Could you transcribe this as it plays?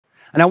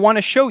and I want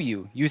to show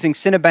you using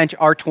Cinebench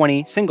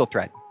R20 single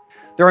thread.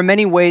 There are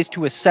many ways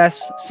to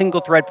assess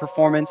single thread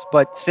performance,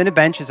 but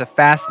Cinebench is a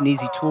fast and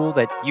easy tool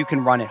that you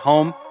can run at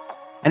home,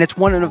 and it's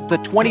one of the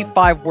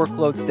 25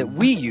 workloads that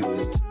we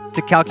used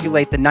to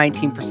calculate the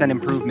 19%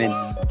 improvement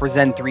for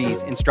Zen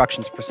 3's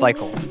instructions per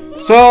cycle.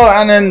 So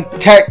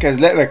Anandtech has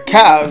let the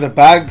cat out of the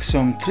bag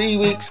some 3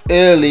 weeks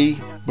early,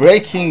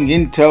 breaking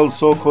Intel's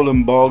so-called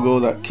embargo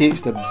that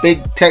keeps the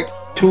big tech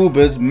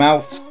tubers'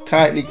 mouths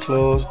tightly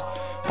closed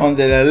on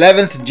their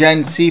 11th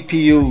gen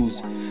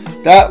CPUs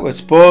that were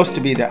supposed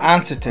to be the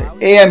answer to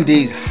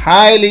AMD's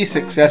highly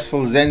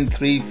successful Zen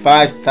 3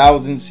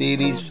 5000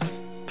 series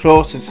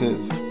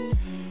processors.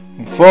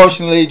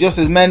 Unfortunately, just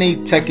as many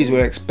techies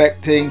were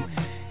expecting,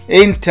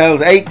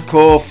 Intel's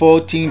 8-core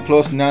 14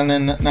 plus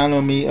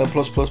nanometre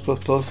plus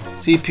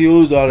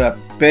CPUs are a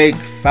big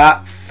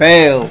fat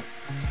fail.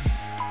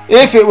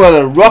 If it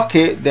were a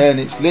rocket, then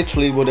it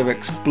literally would have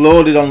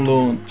exploded on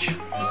launch.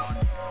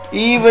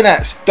 Even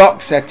at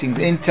stock settings,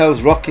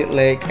 Intel's Rocket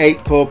Lake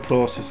 8-core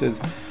processors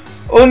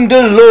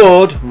under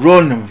load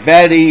run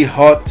very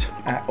hot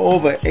at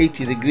over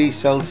 80 degrees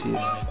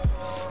Celsius,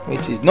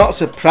 which is not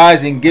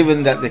surprising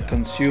given that they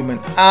consume an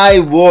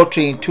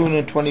eye-watering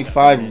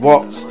 225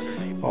 watts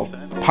of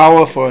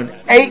power for an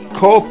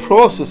 8-core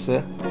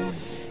processor.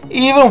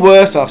 Even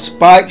worse are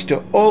spikes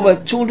to over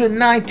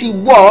 290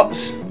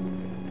 watts.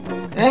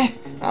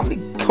 How many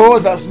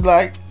cores? That's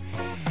like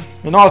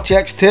an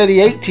RTX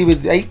 3080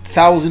 with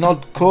 8,000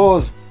 odd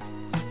cores,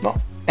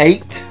 not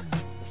 8.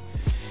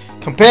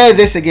 Compare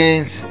this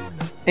against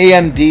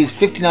AMD's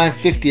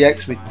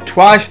 5950X with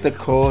twice the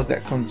cores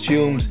that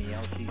consumes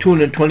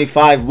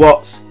 225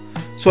 watts.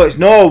 So it's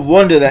no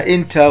wonder that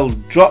Intel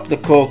dropped the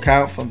core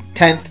count from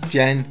 10th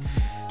gen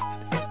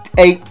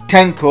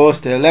 10 cores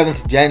to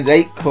 11th gen's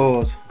 8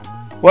 cores.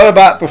 What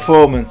about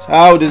performance?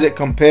 How does it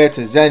compare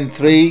to Zen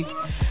 3?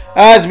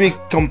 As we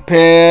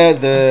compare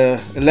the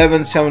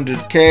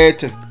 11700K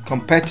to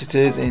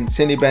competitors in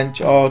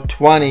Cinebench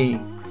R20.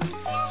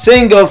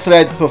 Single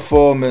thread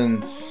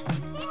performance.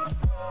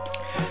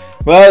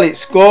 Well, its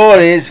score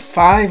is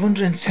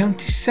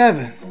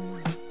 577.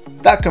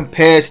 That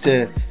compares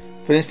to,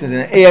 for instance,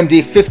 an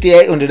AMD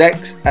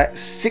 5800X at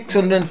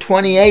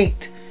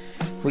 628,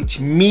 which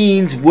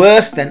means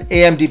worse than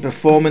AMD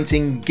performance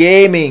in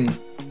gaming.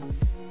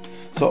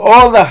 So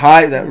all the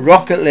hype that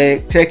Rocket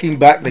Lake taking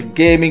back the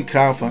gaming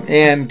crown from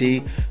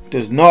AMD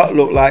does not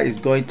look like it's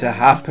going to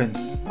happen,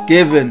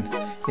 given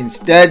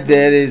instead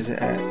there is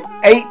an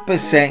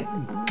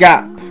 8%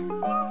 gap.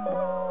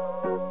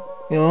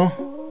 You know,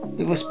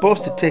 it was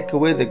supposed to take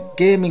away the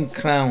gaming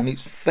crown.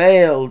 It's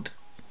failed.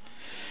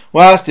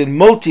 Whilst in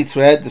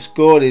multi-thread the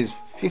score is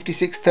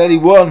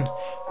 5631,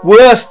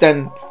 worse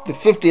than the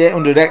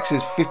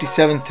 5800X's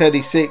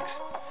 5736.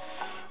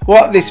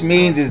 What this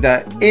means is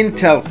that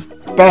Intel's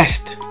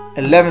best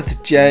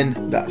 11th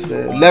gen, that's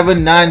the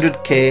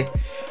 11900K,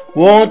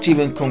 won't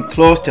even come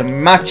close to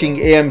matching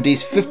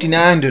AMD's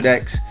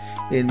 5900X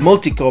in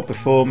multi-core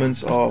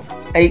performance of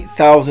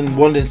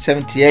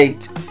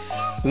 8178,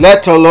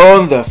 let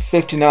alone the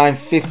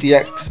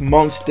 5950X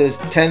monster's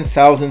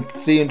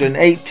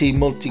 10380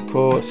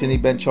 multi-core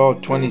Cinebench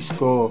R20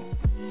 score.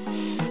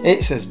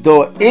 It's as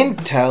though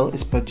Intel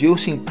is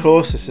producing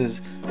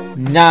processors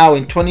now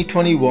in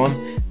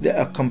 2021 that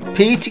are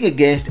competing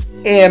against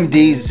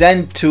AMD's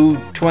Zen 2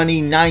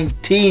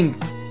 2019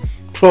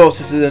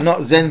 processors and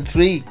not Zen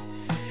 3.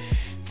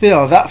 They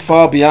are that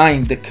far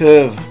behind the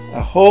curve,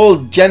 a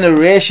whole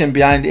generation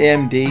behind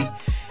AMD,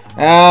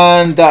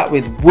 and that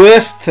with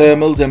worse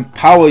thermals and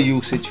power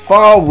usage,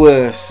 far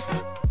worse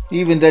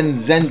even than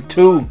Zen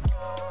 2.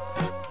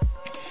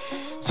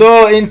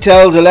 So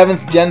Intel's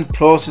 11th gen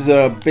processors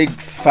are a big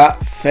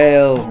fat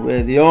fail,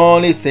 where the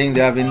only thing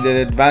they have in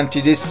their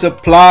advantage is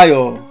supply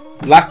or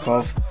lack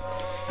of.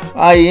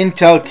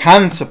 Intel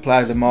can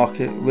supply the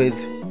market with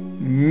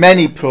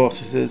many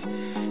processors,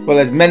 well,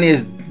 as many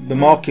as the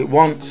market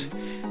wants,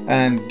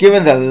 and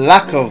given the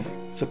lack of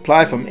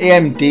supply from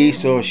AMD,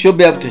 so should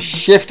be able to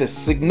shift a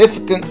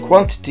significant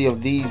quantity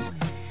of these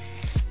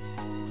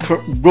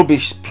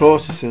rubbish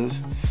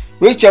processors,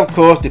 which of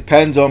course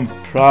depends on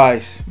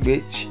price,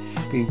 which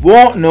we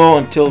won't know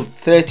until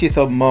 30th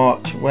of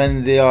March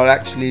when they are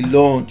actually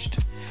launched.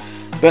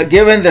 But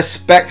given the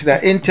specs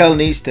that Intel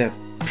needs to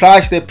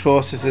price their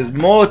processors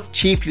more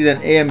cheaply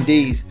than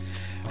AMD's,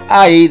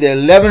 i.e. the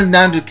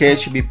 11900K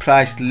should be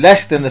priced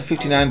less than the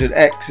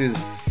 5900X's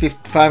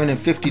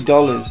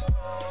 $550,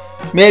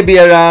 maybe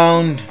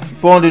around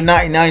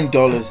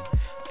 $499,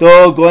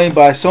 though going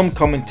by some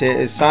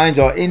commentators, signs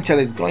are Intel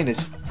is going to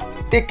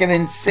stick an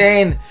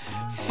insane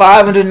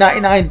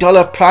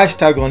 $599 price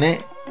tag on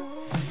it.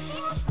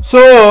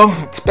 So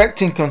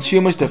expecting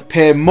consumers to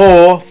pay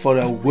more for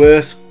a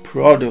worse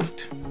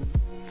product.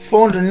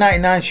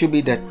 $499 should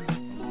be the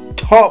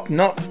top,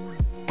 not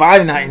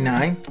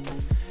 $599.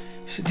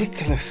 It's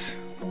ridiculous.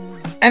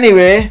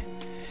 Anyway,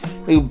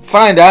 we'll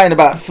find out in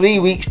about 3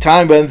 weeks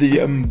time when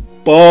the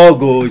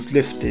embargo is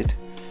lifted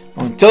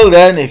Until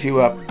then, if you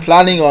are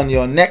planning on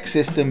your next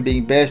system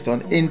being based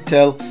on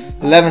Intel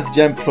 11th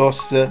gen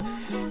processor,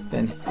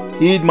 then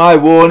heed my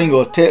warning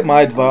or take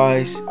my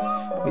advice,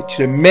 which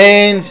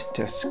remains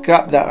to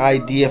scrap that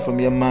idea from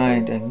your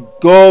mind and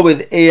go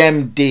with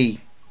AMD,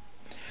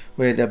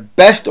 where the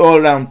best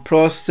all-round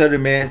processor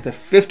remains the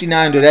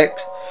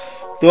 5900X,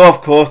 though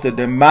of course the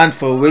demand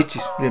for which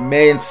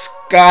remains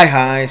sky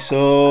high.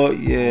 So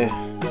yeah,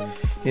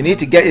 you need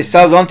to get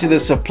yourselves onto the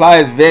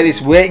supplier's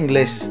various waiting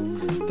lists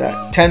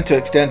that tend to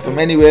extend from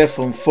anywhere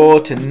from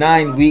 4 to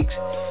 9 weeks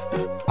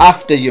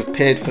after you've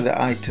paid for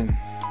the item.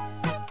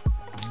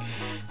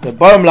 The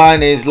bottom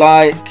line is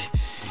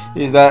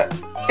that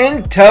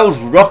Intel's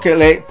Rocket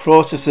Lake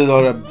processors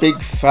are a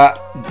big fat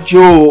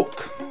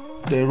joke.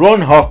 They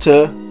run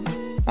hotter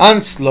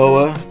and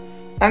slower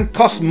and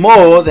cost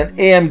more than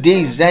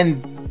AMD's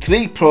Zen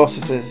 3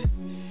 processors.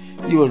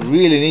 You would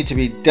really need to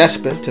be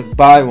desperate to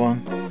buy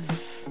one.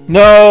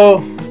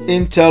 No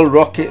Intel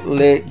Rocket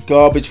Lake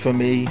garbage for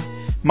me.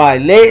 My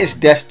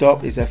latest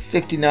desktop is a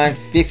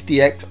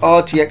 5950X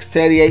RTX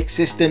 38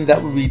 system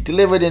that will be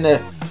delivered in a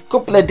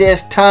couple of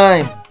days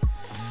time.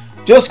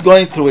 Just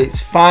going through its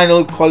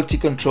final quality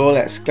control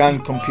at Scan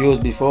Computers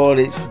before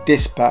it's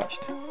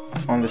dispatched.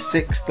 On the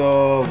 6th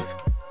of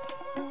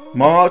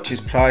March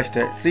is priced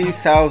at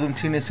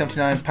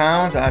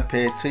 £3,379. I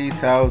paid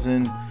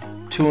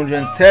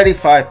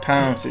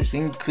 £3,235, so it's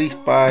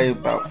increased by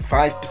about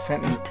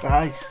 5% in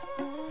price.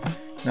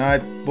 Now I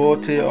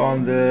bought it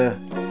on the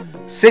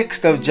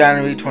 6th of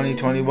January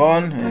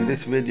 2021, and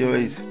this video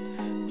is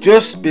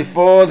just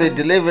before they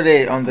delivered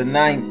it on the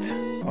 9th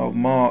of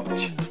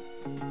March.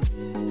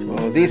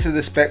 So these are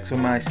the specs of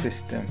my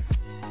system.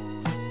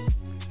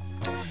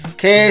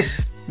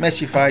 Case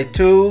Meshify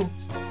 2.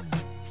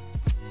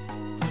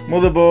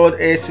 Motherboard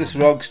Asus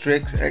ROG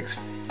Strix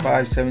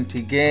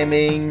X570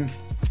 Gaming.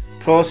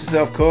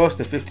 Processor of course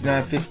the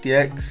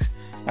 5950X.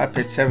 I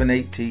paid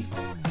 $780.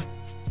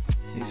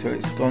 So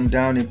it's gone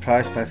down in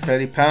price by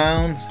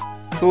 £30.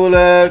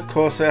 Cooler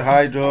Corsair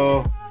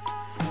Hydro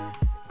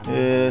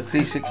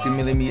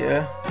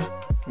 360mm,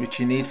 which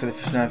you need for the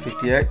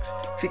 5950X.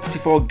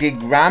 64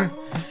 gig RAM.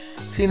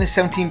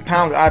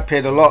 £317. I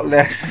paid a lot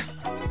less.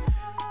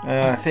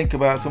 I think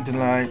about something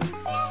like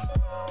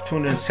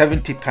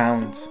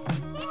 £270.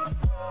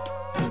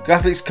 The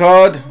graphics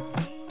card,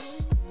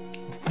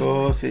 of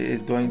course, it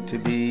is going to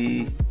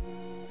be.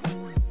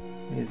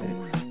 Where is it?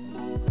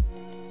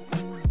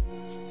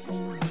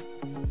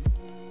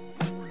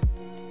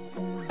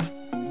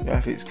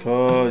 Graphics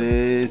card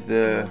is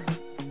the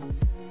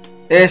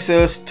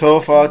Asus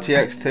TUF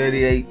RTX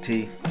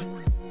 3080.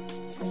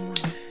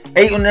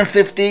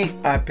 850.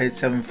 I paid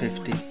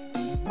 $750.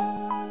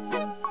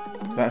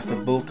 So that's the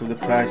bulk of the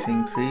price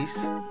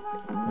increase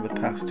over the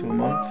past 2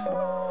 months.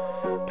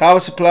 Power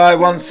supply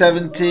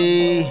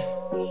 170. I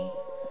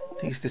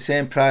think it's the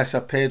same price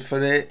I paid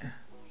for it.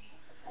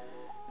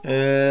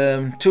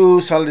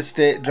 2 solid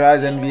state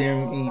drives,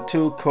 NVMe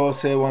 2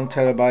 Corsair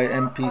 1TB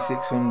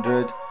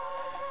MP600.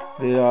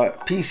 The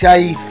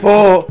PCIe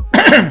 4.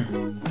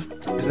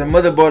 Because the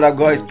motherboard I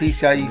got is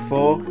PCIe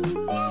 4.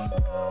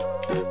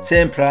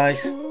 Same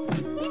price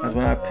as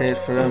when I paid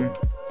for them.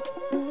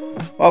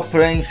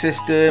 Operating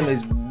system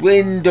is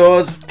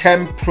Windows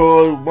 10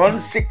 Pro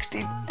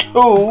 162.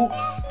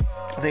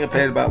 I think I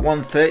paid about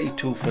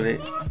 $132 for it.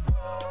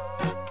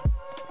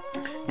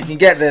 You can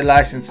get their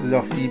licenses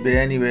off eBay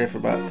anyway for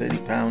about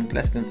 £30,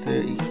 less than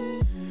 30.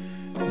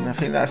 And I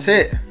think that's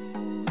it.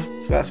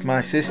 So that's my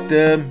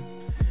system.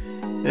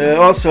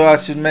 Also, I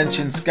should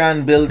mention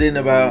Scan building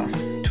about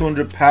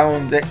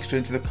 £200 extra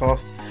into the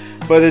cost,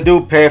 but they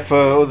do pay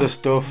for other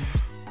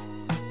stuff,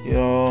 you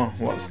know,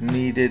 what's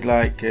needed,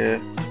 like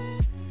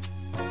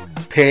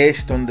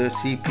paste on the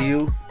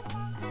CPU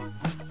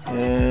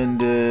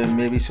and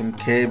maybe some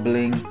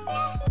cabling,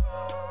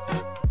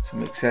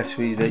 some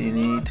accessories that you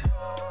need.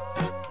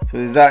 So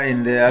there's that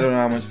in there. I don't know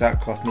how much that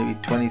cost, maybe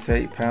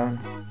 £20–30.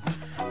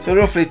 So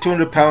roughly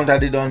 £200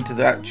 added on to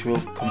the actual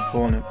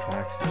component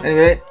price.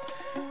 Anyway,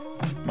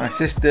 my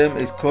system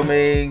is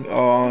coming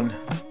on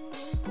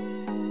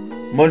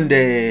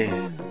Monday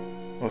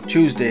or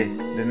Tuesday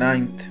the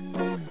 9th.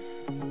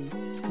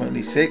 It's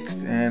currently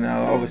 6th, and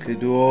I'll obviously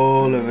do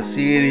all of a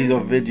series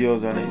of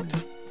videos on it.